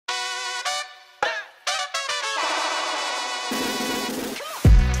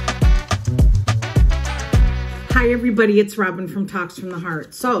Hi everybody, it's Robin from Talks from the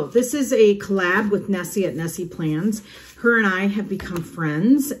Heart. So this is a collab with Nessie at Nessie Plans. Her and I have become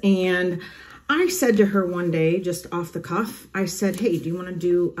friends, and I said to her one day, just off the cuff, I said, hey, do you want to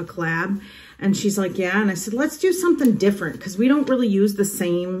do a collab? And she's like, yeah. And I said, let's do something different because we don't really use the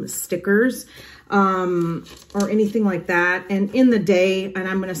same stickers or anything like that. And in the day, and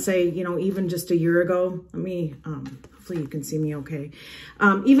I'm going to say, you know, even just a year ago, let me, hopefully you can see me okay.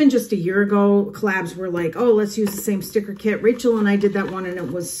 Even just a year ago, collabs were like, oh, let's use the same sticker kit. Rachel and I did that one and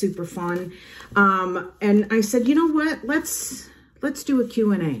it was super fun. And I said, you know what, let's do a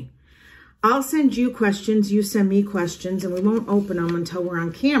Q&A. I'll send you questions, you send me questions, and we won't open them until we're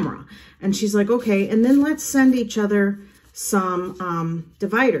on camera. And she's like, okay, and then let's send each other some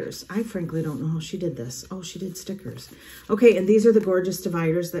dividers. I frankly don't know how she did this. Oh, she did stickers. Okay, and these are the gorgeous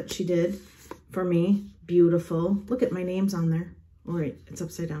dividers that she did for me. Beautiful. Look at my name's on there. All right, it's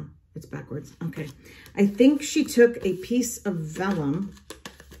upside down. It's backwards. Okay. I think she took a piece of vellum.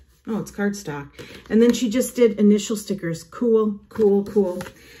 Oh, it's cardstock. And then she just did initial stickers. Cool, cool, cool.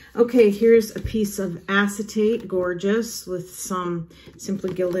 Okay, here's a piece of acetate, gorgeous, with some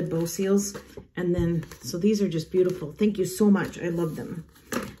Simply Gilded bow seals. And then, so these are just beautiful. Thank you so much. I love them.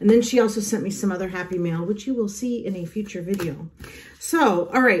 And then she also sent me some other happy mail, which you will see in a future video. So,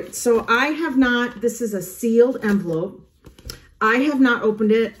 all right, so I have not, this is a sealed envelope. I have not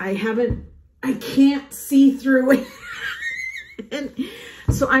opened it. I can't see through it. And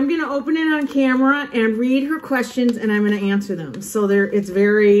so I'm going to open it on camera and read her questions, and I'm going to answer them. So it's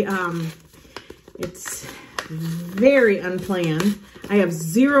very unplanned. I have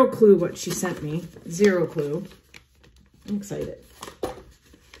zero clue what she sent me. Zero clue. I'm excited.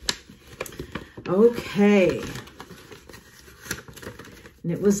 Okay.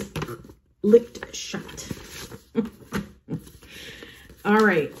 And it was licked shut. All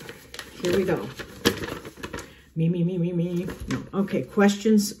right. Here we go. Me. No. Okay,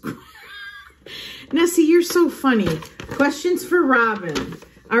 questions. Nessie, you're so funny. Questions for Robin.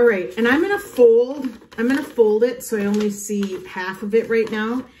 All right, and I'm gonna fold it so I only see half of it right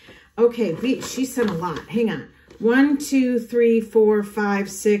now. Okay, she sent a lot. Hang on. 1, 2, 3, 4, 5,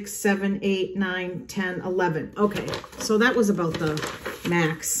 6, 7, 8, 9, 10, 11. Okay, so that was about the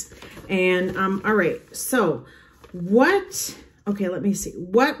max. And all right, so okay, let me see.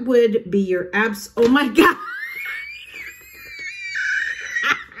 What would be your oh my God.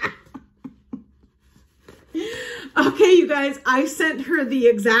 Okay, you guys, I sent her the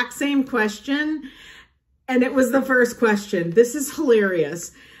exact same question, and it was the first question. This is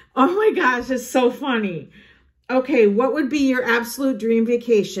hilarious. Oh my gosh, it's so funny. Okay, what would be your absolute dream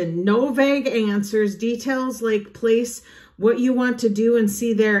vacation? No vague answers, details like place, what you want to do and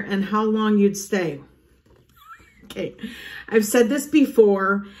see there, and how long you'd stay. Okay, I've said this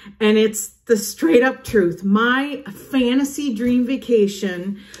before, and it's the straight up truth. My fantasy dream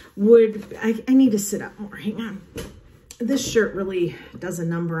vacation would, I need to sit up more, hang on. This shirt really does a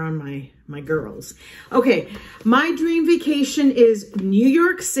number on my girls. Okay, my dream vacation is New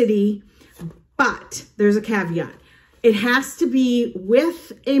York City, but there's a caveat. It has to be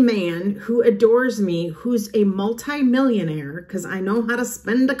with a man who adores me, who's a multi-millionaire, because I know how to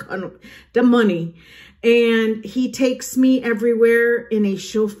spend the money. And he takes me everywhere in a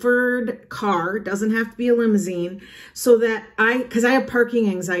chauffeured car. Doesn't have to be a limousine. So that because I have parking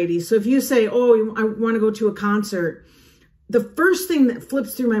anxiety. So if you say, oh, I want to go to a concert, the first thing that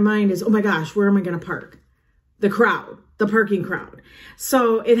flips through my mind is, oh my gosh, where am I going to park? The crowd, the parking crowd.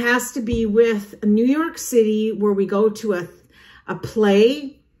 So it has to be with New York City, where we go to a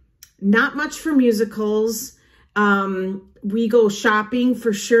play, not much for musicals. We go shopping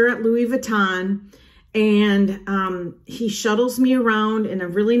for sure at Louis Vuitton. And he shuttles me around in a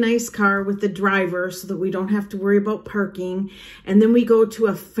really nice car with the driver so that we don't have to worry about parking. And then we go to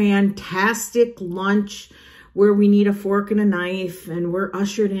a fantastic lunch where we need a fork and a knife, and we're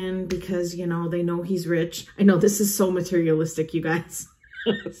ushered in because, you know, they know he's rich. I know this is so materialistic, you guys.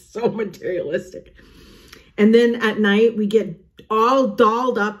 So materialistic. And then at night we get all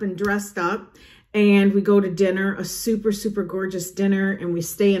dolled up and dressed up, and we go to dinner, a super, super gorgeous dinner, and we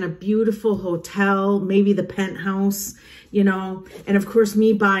stay in a beautiful hotel, maybe the penthouse, you know. And of course,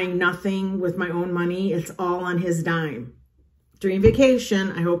 me buying nothing with my own money, it's all on his dime. Dream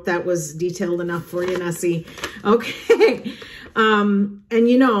vacation. I hope that was detailed enough for you, Nessie. Okay. And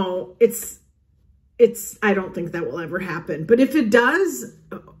you know, I don't think that will ever happen, but if it does,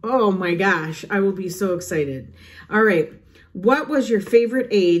 oh my gosh, I will be so excited. All right. What was your favorite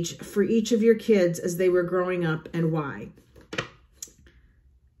age for each of your kids as they were growing up, and why?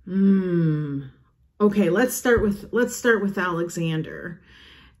 Okay, let's start with Alexander.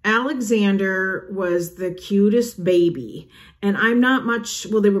 Alexander was the cutest baby. And I'm not much,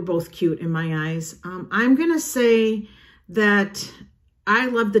 well, they were both cute in my eyes. I'm going to say that I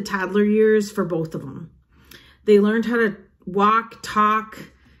love the toddler years for both of them. They learned how to walk, talk,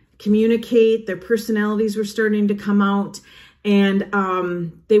 communicate. Their personalities were starting to come out. And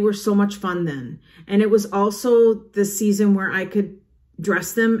they were so much fun then. And it was also the season where I could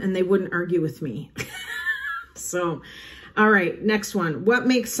dress them and they wouldn't argue with me. So, all right, next one. What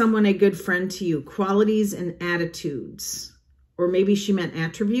makes someone a good friend to you? Qualities and attitudes. Or maybe she meant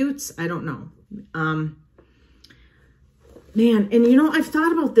attributes. I don't know. Man, and you know, I've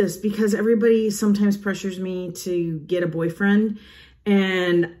thought about this because everybody sometimes pressures me to get a boyfriend.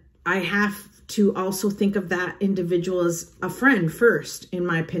 And I have to also think of that individual as a friend first, in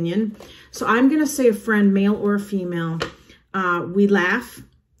my opinion. So I'm going to say a friend, male or female. We laugh,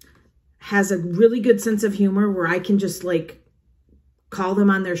 has a really good sense of humor where I can just like call them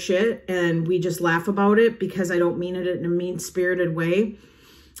on their shit and we just laugh about it because I don't mean it in a mean-spirited way.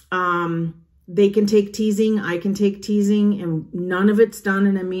 They can take teasing, I can take teasing, and none of it's done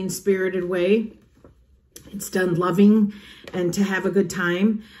in a mean-spirited way. It's done loving and to have a good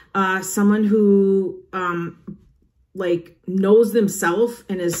time. Someone who like knows themselves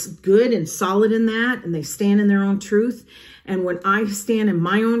and is good and solid in that, and they stand in their own truth. And when I stand in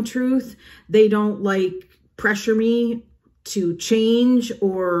my own truth, they don't like pressure me to change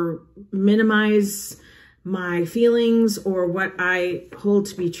or minimize my feelings or what I hold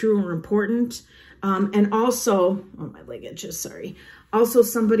to be true or important. And also, oh, my leg itches, sorry. Also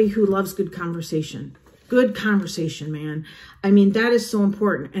somebody who loves good conversation. Good conversation, man. I mean, that is so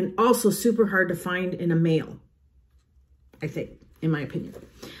important and also super hard to find in a male, I think, in my opinion.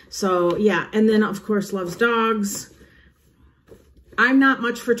 So, yeah. And then, of course, loves dogs. I'm not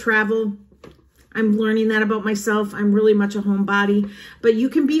much for travel. I'm learning that about myself. I'm really much a homebody. But you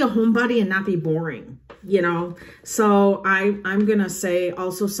can be a homebody and not be boring, you know. So I'm going to say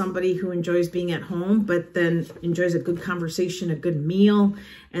also somebody who enjoys being at home, but then enjoys a good conversation, a good meal,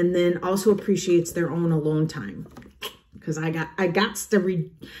 and then also appreciates their own alone time. Because I've got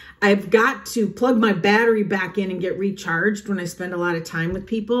to plug my battery back in and get recharged when I spend a lot of time with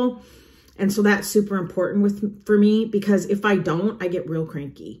people. And so that's super important for me, because if I don't, I get real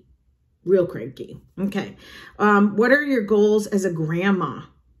cranky. Real cranky. Okay. What are your goals as a grandma?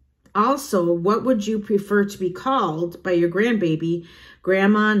 Also, what would you prefer to be called by your grandbaby?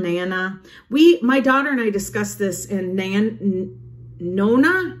 Grandma, Nana. My daughter and I discussed this, and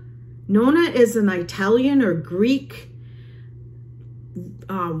Nona. Nona is an Italian or Greek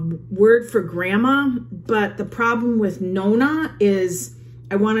word for grandma, but the problem with Nona is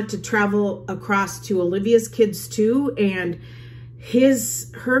I wanted to travel across to Olivia's kids too, and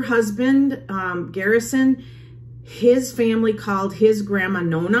her husband, Garrison, his family called his grandma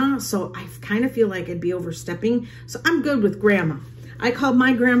Nona, so I kind of feel like I'd be overstepping. So I'm good with grandma. I called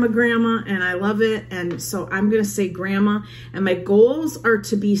my grandma grandma, and I love it, and so I'm going to say grandma. And my goals are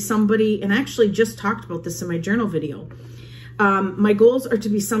to be somebody, and I actually just talked about this in my journal video. My goals are to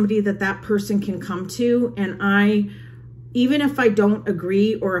be somebody that person can come to, and even if I don't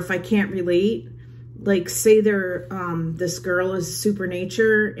agree or if I can't relate, like say they're this girl is super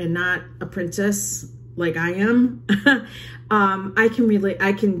nature and not a princess like I am, I can relate.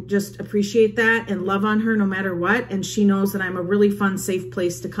 I can just appreciate that and love on her no matter what. And she knows that I'm a really fun, safe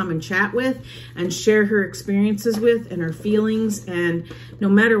place to come and chat with and share her experiences with and her feelings. And no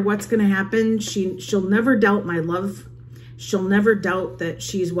matter what's going to happen, she'll never doubt my love. She'll never doubt that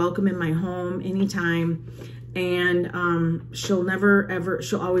she's welcome in my home anytime. And she'll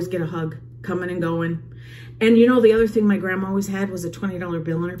always get a hug coming and going. And you know, the other thing my grandma always had was a $20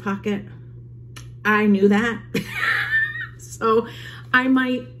 bill in her pocket. I knew that. So I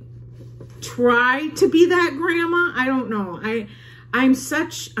might try to be that grandma. I don't know. I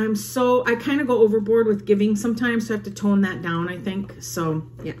kind of go overboard with giving sometimes, so I have to tone that down, I think. So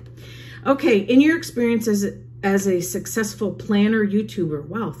yeah. Okay. In your experience as a successful planner YouTuber.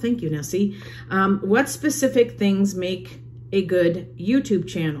 Wow. Thank you, Nessie. What specific things make a good YouTube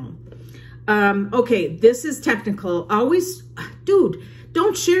channel? Okay. This is technical. Dude,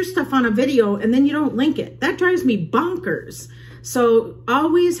 don't share stuff on a video and then you don't link it. That drives me bonkers. So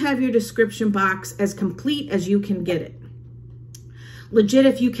always have your description box as complete as you can get it. Legit,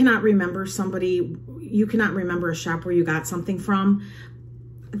 if you cannot remember you cannot remember a shop where you got something from,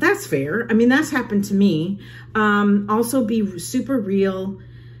 that's fair. I mean, that's happened to me. Also be super real.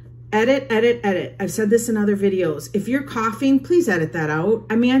 Edit, edit, edit. I've said this in other videos. If you're coughing, please edit that out.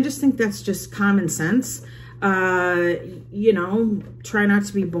 I mean, I just think that's just common sense. You know, try not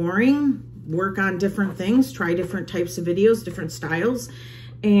to be boring, work on different things, try different types of videos, different styles.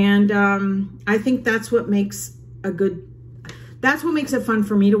 And I think that's what makes that's what makes it fun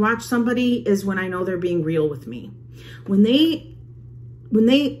for me to watch somebody, is when I know they're being real with me. When they,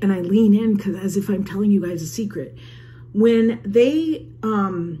 and I lean in because as if I'm telling you guys a secret, when they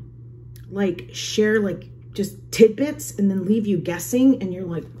like share like just tidbits and then leave you guessing and you're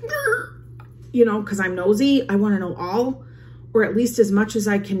like, you know, because I'm nosy, I want to know all, or at least as much as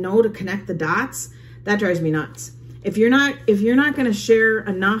I can know to connect the dots. That drives me nuts. If you're not going to share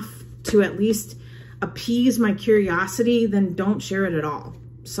enough to at least appease my curiosity, then don't share it at all.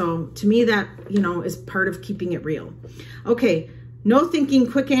 So to me, that, you know, is part of keeping it real. Okay, no thinking,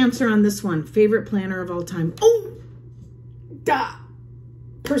 quick answer on this one. Favorite planner of all time. Oh, duh.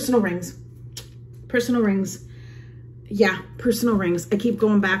 Personal rings. Personal rings. Yeah, personal rings. I keep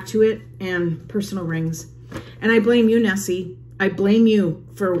going back to it, and personal rings. And I blame you, Nessie. I blame you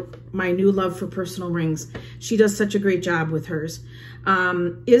for my new love for personal rings. She does such a great job with hers.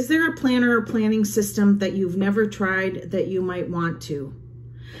 Is there a planner or planning system that you've never tried that you might want to?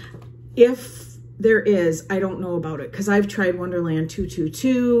 If there is, I don't know about it, because I've tried Wonderland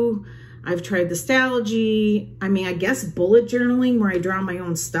 222. I've tried the Stalogy. I mean, I guess bullet journaling where I draw my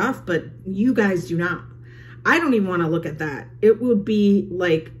own stuff, but you guys do not. I don't even want to look at that. It would be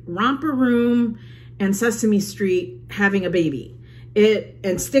like Romper Room and Sesame Street having a baby.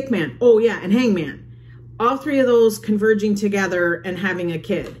 And Stickman. Oh yeah, and Hangman. All three of those converging together and having a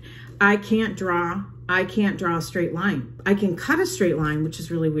kid. I can't draw a straight line. I can cut a straight line, which is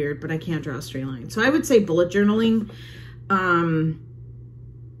really weird, but I can't draw a straight line. So I would say bullet journaling.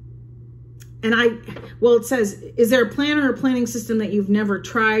 Well, it says, is there a planner or planning system that you've never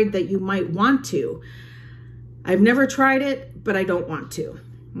tried that you might want to? I've never tried it, but I don't want to.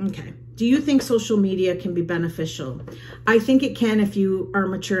 Okay. Do you think social media can be beneficial? I think it can if you are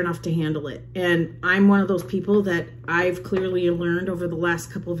mature enough to handle it. And I'm one of those people that I've clearly learned over the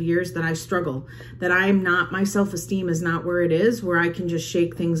last couple of years that I struggle, that I'm not, my self-esteem is not where it is, where I can just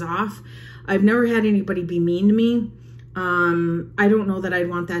shake things off. I've never had anybody be mean to me. I don't know that I'd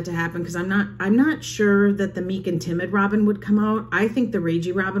want that to happen, because I'm not sure that the meek and timid Robin would come out. I think the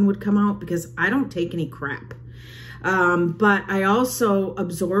ragey Robin would come out, because I don't take any crap. But I also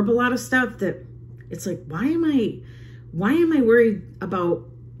absorb a lot of stuff that it's like, why am I worried about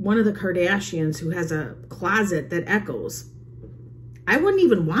one of the Kardashians who has a closet that echoes? I wouldn't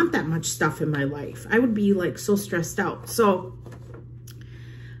even want that much stuff in my life. I would be like so stressed out. So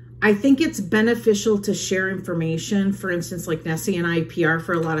I think it's beneficial to share information. For instance, like Nessie and I PR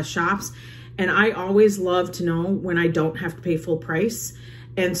for a lot of shops, and I always love to know when I don't have to pay full price.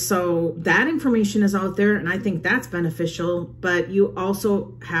 And so that information is out there, and I think that's beneficial. But you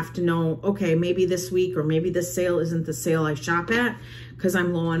also have to know, okay, maybe this week or maybe this sale isn't the sale I shop at because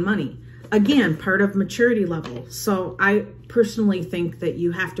I'm low on money. Again, part of maturity level. So I personally think that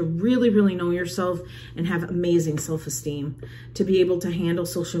you have to really, really know yourself and have amazing self-esteem to be able to handle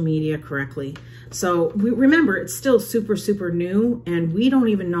social media correctly. So remember, it's still super, super new, and we don't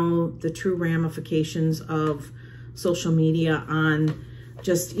even know the true ramifications of social media on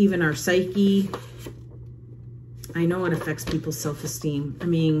just even our psyche. I know it affects people's self-esteem. I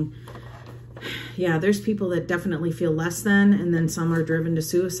mean, yeah, there's people that definitely feel less than, and then some are driven to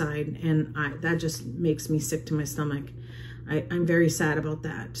suicide. And that just makes me sick to my stomach. I'm very sad about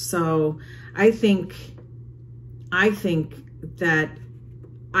that. So I think that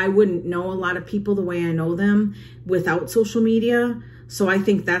I wouldn't know a lot of people the way I know them without social media. So I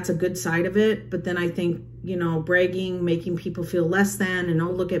think that's a good side of it. But then I think, you know, bragging, making people feel less than, and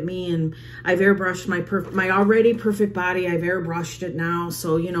oh, look at me, and I've airbrushed my already perfect body. I've airbrushed it now.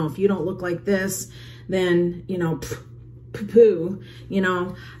 So, you know, if you don't look like this, then, you know, poo, you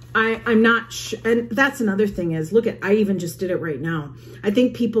know, I'm not, and that's another thing is, look at, I even just did it right now. I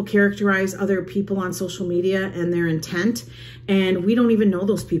think people characterize other people on social media and their intent, and we don't even know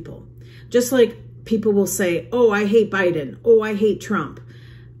those people. Just like people will say, oh, I hate Biden. Oh, I hate Trump.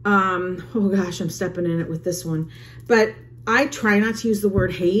 Oh gosh, I'm stepping in it with this one. But I try not to use the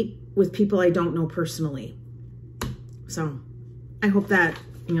word hate with people I don't know personally. So I hope that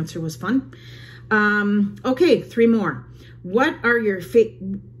answer was fun. Okay, 3 more. What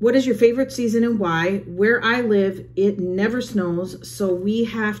is your favorite season and why? Where I live, it never snows, so we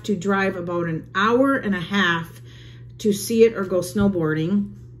have to drive about an hour and a half to see it or go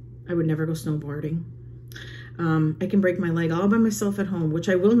snowboarding. I would never go snowboarding. I can break my leg all by myself at home, which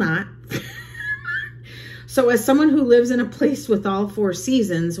I will not. So as someone who lives in a place with all 4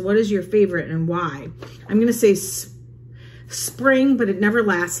 seasons, what is your favorite and why? I'm going to say spring, but it never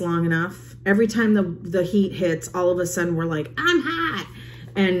lasts long enough. Every time the heat hits, all of a sudden we're like, I'm hot.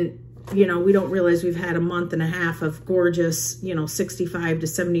 And you know, we don't realize we've had a month and a half of gorgeous, you know, 65 to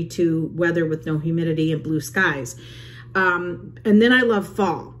 72 weather with no humidity and blue skies. And then I love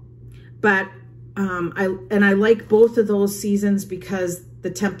fall, but I like both of those seasons because the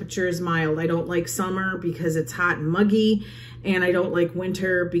temperature is mild. I don't like summer because it's hot and muggy, and I don't like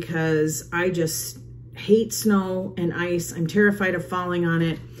winter because I just hate snow and ice. I'm terrified of falling on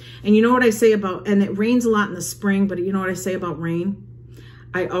it. And you know what I say about, and it rains a lot in the spring, but you know what I say about rain?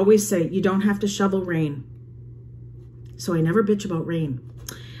 I always say, you don't have to shovel rain. So I never bitch about rain.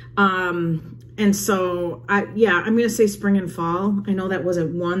 And so, yeah, I'm going to say spring and fall. I know that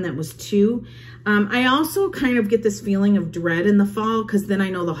wasn't one, that was two. I also kind of get this feeling of dread in the fall because then I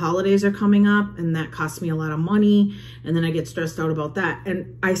know the holidays are coming up and that costs me a lot of money. And then I get stressed out about that.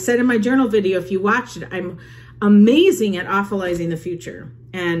 And I said in my journal video, if you watched it, I'm amazing at awfulizing the future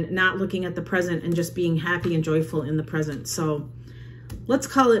and not looking at the present and just being happy and joyful in the present. So let's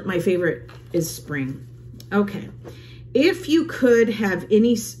call it my favorite is spring. Okay. If you could have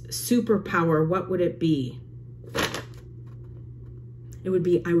any superpower, what would it be? It would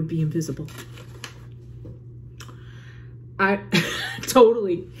be, I would be invisible.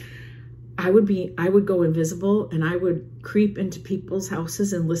 Totally. I would go invisible and I would creep into people's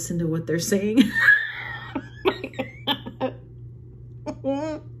houses and listen to what they're saying.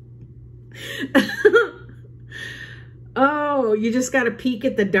 Oh, you just got to peek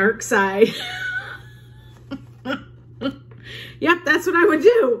at the dark side. Yep, that's what I would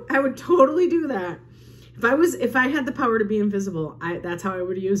do. I would totally do that. If I had the power to be invisible, that's how I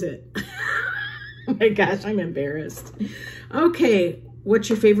would use it. Oh my gosh, I'm embarrassed. Okay, what's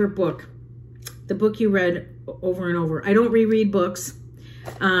your favorite book? The book you read over and over. I don't reread books.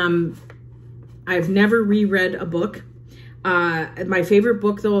 I've never reread a book. My favorite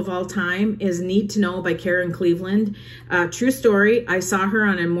book, though, of all time is Need to Know by Karen Cleveland. True story. I saw her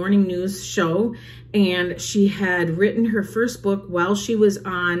on a morning news show, and she had written her first book while she was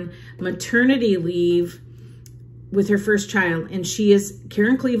on maternity leave with her first child. And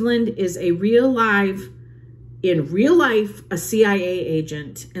Karen Cleveland is in real life, a CIA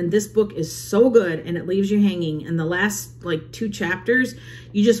agent. And this book is so good, and it leaves you hanging. And the last, like, 2 chapters,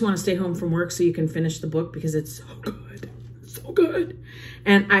 you just want to stay home from work so you can finish the book because it's so good. So good.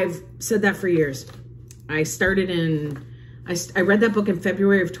 And I've said that for years. I read that book in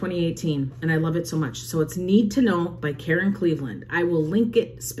February of 2018, and I love it so much. So it's Need to Know by Karen Cleveland. I will link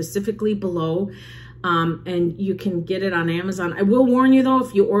it specifically below, and you can get it on Amazon. I will warn you, though,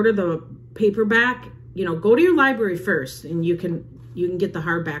 if you order the paperback, you know, go to your library first, and you can get the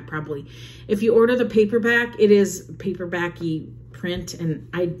hardback probably. If you order the paperback, it is paperbacky print, and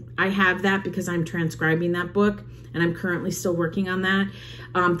I have that because I'm transcribing that book, and I'm currently still working on that.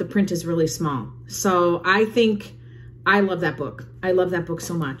 The print is really small. So I love that book. I love that book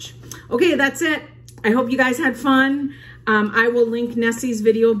so much. Okay, that's it. I hope you guys had fun. I will link Nessie's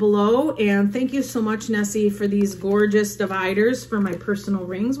video below. And thank you so much, Nessie, for these gorgeous dividers for my personal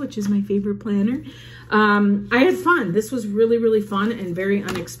rings, which is my favorite planner. I had fun. This was really, really fun and very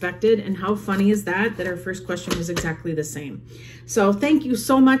unexpected. And how funny is that our first question was exactly the same. So thank you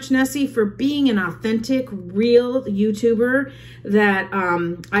so much, Nessie, for being an authentic, real YouTuber that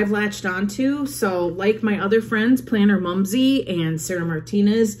I've latched onto. So like my other friends, Planner Mumsy and Sarah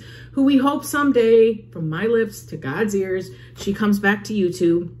Martinez, who we hope someday, from my lips to God's ears, she comes back to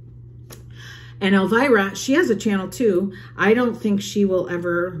YouTube. And Elvira, she has a channel too. I don't think she will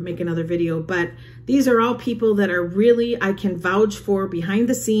ever make another video, but these are all people that are really, I can vouch for behind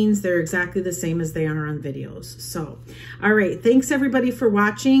the scenes. They're exactly the same as they are on videos. So, all right. Thanks everybody for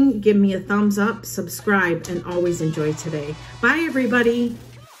watching. Give me a thumbs up, subscribe, and always enjoy today. Bye everybody.